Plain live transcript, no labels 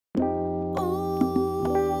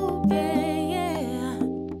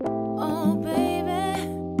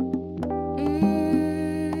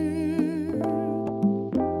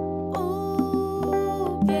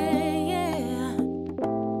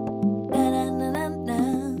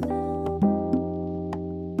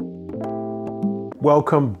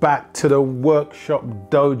Welcome back to the Workshop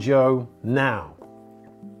Dojo. Now,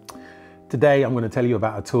 today I'm going to tell you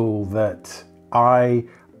about a tool that I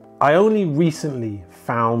only recently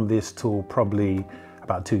found this tool, probably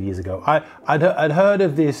about 2 years ago. I'd heard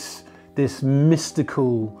of this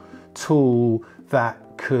mystical tool that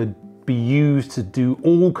could be used to do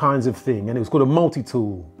all kinds of things, and it was called a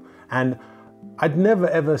multi-tool. And I'd never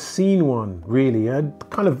ever seen one, really. I'd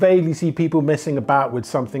kind of vaguely see people messing about with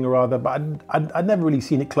something or other, but I'd never really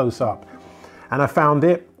seen it close up. And I found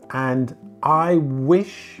it, and I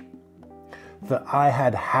wish that I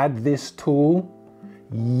had had this tool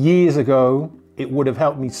years ago. It would have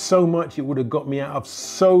helped me so much. It would have got me out of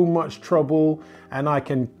so much trouble. And I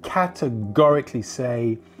can categorically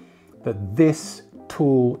say that this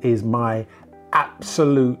tool is my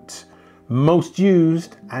absolute most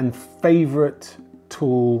used and favorite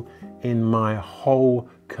tool in my whole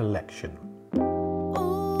collection.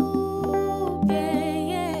 Ooh, yeah,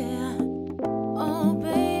 yeah. Oh,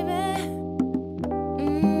 baby.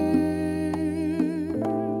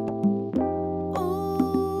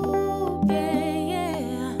 Ooh, yeah,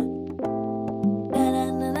 yeah. Na, na,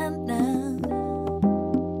 na, na.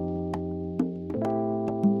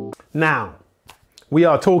 Now, we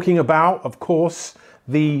are talking about, of course,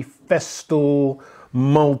 the Festool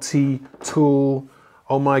multi-tool.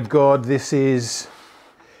 Oh my God, this is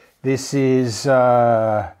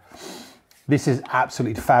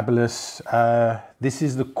absolutely fabulous. This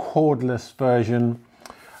is the cordless version.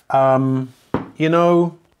 You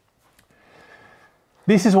know,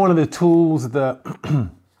 this is one of the tools that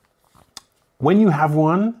when you have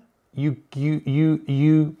one, you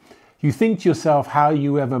think to yourself how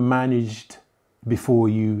you ever managed before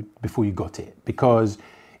you got it, because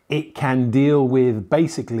it can deal with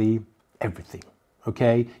basically everything.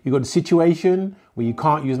 Okay, you got a situation where you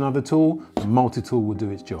can't use another tool, the multi-tool will do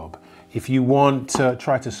its job. If you want to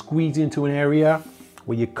try to squeeze into an area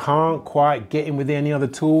where you can't quite get in with any other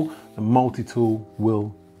tool, the multi-tool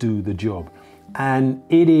will do the job. And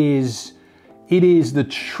it is the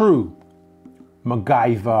true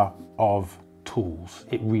MacGyver of tools.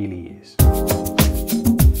 It really is.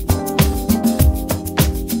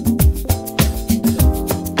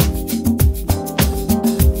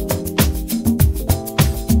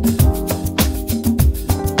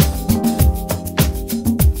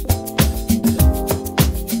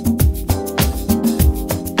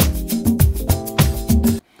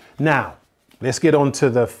 Now, let's get on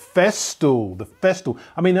to the Festool. The Festool.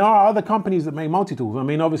 I mean, there are other companies that make multi-tools. I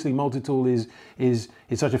mean, obviously, multi-tool is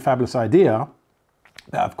such a fabulous idea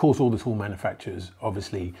that, of course, all the tool manufacturers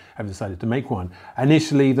obviously have decided to make one.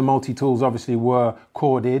 Initially, the multi-tools obviously were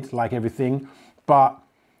corded, like everything, but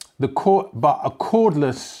a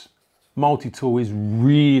cordless multi-tool is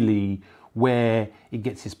really where it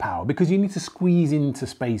gets its power, because you need to squeeze into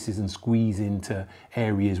spaces and squeeze into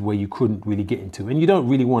areas where you couldn't really get into, and you don't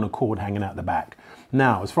really want a cord hanging out the back.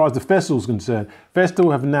 Now, as far as the Festool is concerned,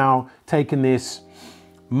 Festool have now taken this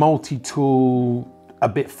multi-tool a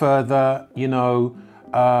bit further, you know,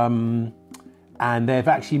 and they've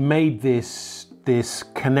actually made this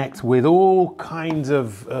connect with all kinds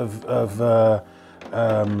of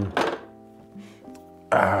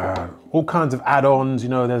all kinds of add-ons. You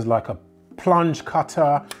know, there's like a plunge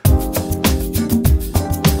cutter.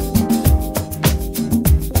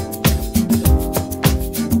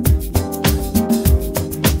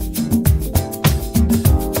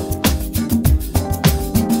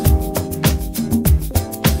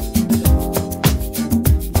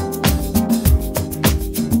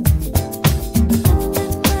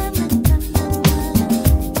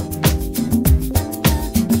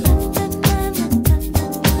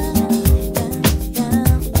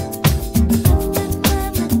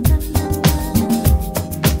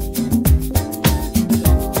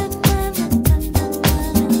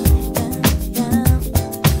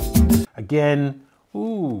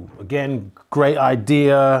 Again, great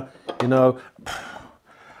idea. You know,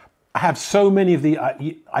 I have so many of the,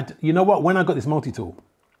 you know what, when I got this multi-tool,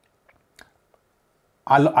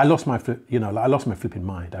 I lost my flipping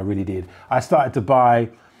mind. I really did. I started to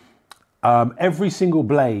buy every single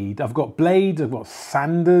blade. I've got blades, I've got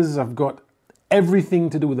sanders, I've got everything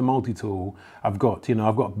to do with the multi-tool. I've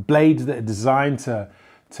got blades that are designed to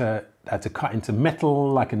cut into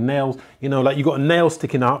metal, like a nail, you know, like you got a nail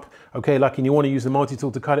sticking up, okay, like, and you want to use the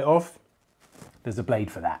multi-tool to cut it off, there's a blade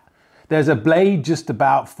for that. There's a blade just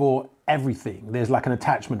about for everything. There's like an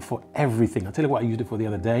attachment for everything. I'll tell you what I used it for the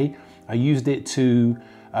other day. I used it to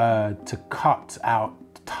cut out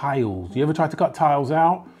tiles. You ever tried to cut tiles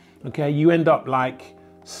out? Okay, you end up like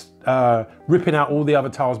ripping out all the other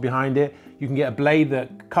tiles behind it. You can get a blade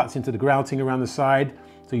that cuts into the grouting around the side.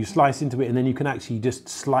 So you slice into it and then you can actually just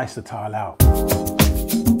slice the tile out.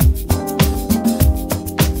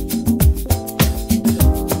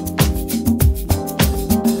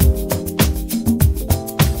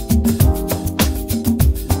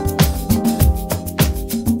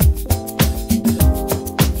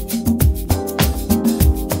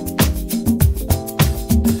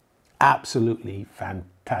 Absolutely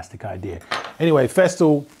fantastic idea. Anyway,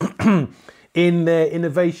 Festool, in their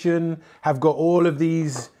innovation, have got all of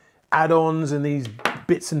these add-ons and these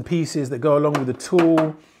bits and pieces that go along with the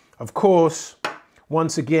tool. Of course,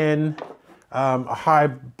 once again, a high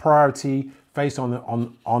priority based on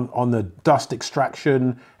the dust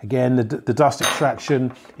extraction. Again, the dust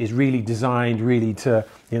extraction is really designed really to,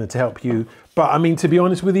 you know, to help you. But I mean, to be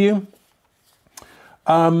honest with you,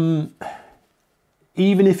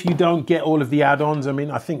 even if you don't get all of the add-ons, I mean,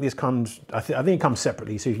 I think this comes, I think it comes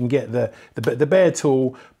separately. So you can get the bare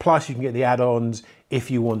tool, plus you can get the add-ons if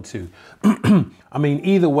you want to. I mean,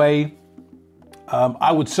 either way,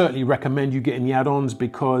 I would certainly recommend you getting the add-ons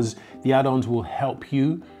because the add-ons will help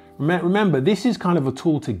you. Remember, this is kind of a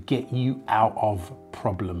tool to get you out of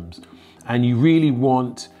problems. And you really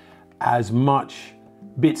want as much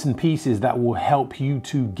bits and pieces that will help you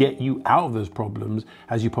to get you out of those problems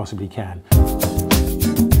as you possibly can.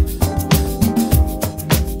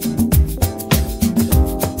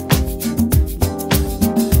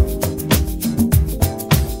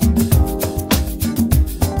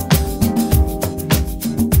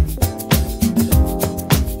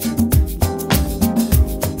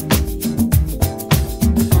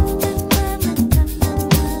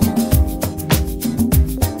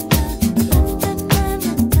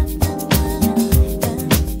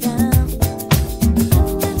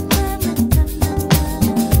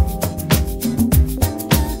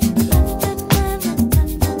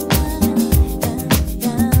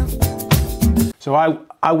 So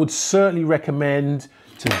I would certainly recommend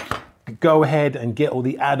to go ahead and get all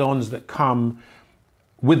the add-ons that come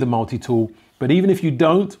with the multi-tool. But even if you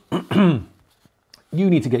don't, you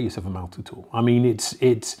need to get yourself a multi-tool. I mean,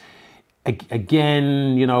 it's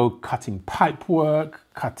again, you know, cutting pipe work,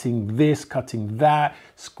 cutting this, cutting that,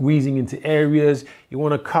 squeezing into areas. You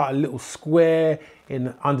want to cut a little square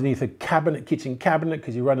in underneath a cabinet, kitchen cabinet,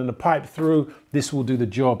 because you're running a pipe through. This will do the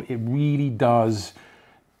job. It really does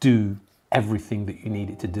do everything that you need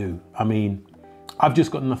it to do. I mean, I've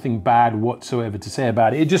just got nothing bad whatsoever to say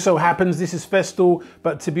about it. It just so happens this is Festool,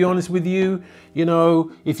 but to be honest with you, you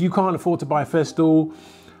know, if you can't afford to buy Festool,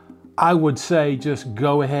 I would say just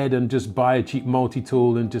go ahead and just buy a cheap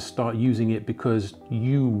multi-tool and just start using it because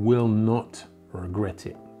you will not regret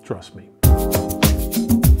it. Trust me.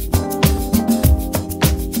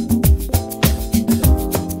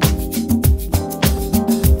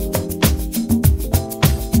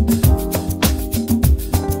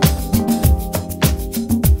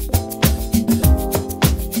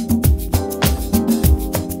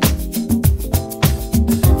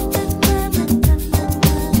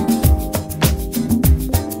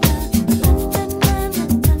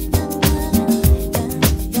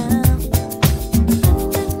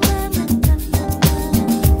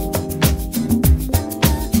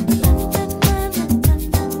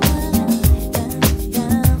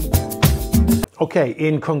 Okay,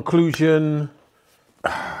 in conclusion,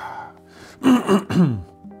 the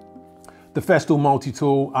Festool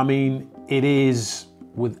multi-tool, I mean, it is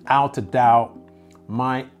without a doubt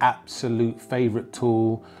my absolute favorite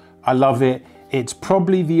tool. I love it. It's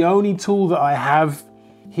probably the only tool that I have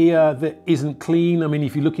here that isn't clean. I mean,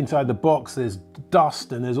 if you look inside the box, there's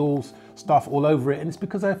dust and there's all stuff all over it. And it's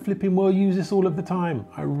because I flipping well use this all of the time.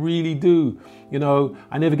 I really do. You know,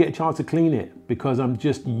 I never get a chance to clean it because I'm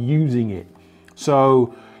just using it.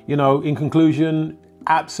 So, you know, in conclusion,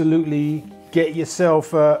 absolutely get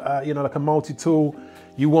yourself you know, like a multi-tool.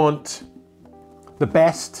 You want the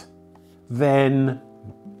best, then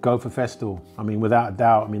go for Festool. I mean, without a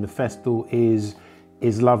doubt, I mean, the Festool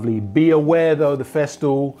is lovely. Be aware though, the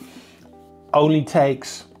Festool only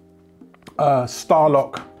takes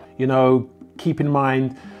Starlock. You know, keep in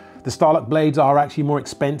mind, the Starlock blades are actually more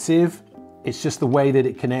expensive. It's just the way that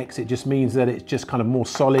it connects. It just means that it's just kind of more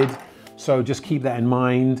solid. So just keep that in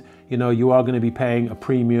mind. You know, you are going to be paying a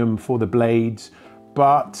premium for the blades,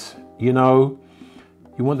 but you know,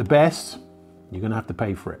 you want the best, you're going to have to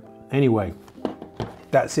pay for it. Anyway,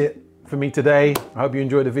 that's it for me today. I hope you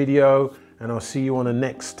enjoyed the video, and I'll see you on the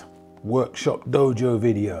next Workshop Dojo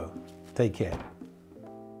video. Take care.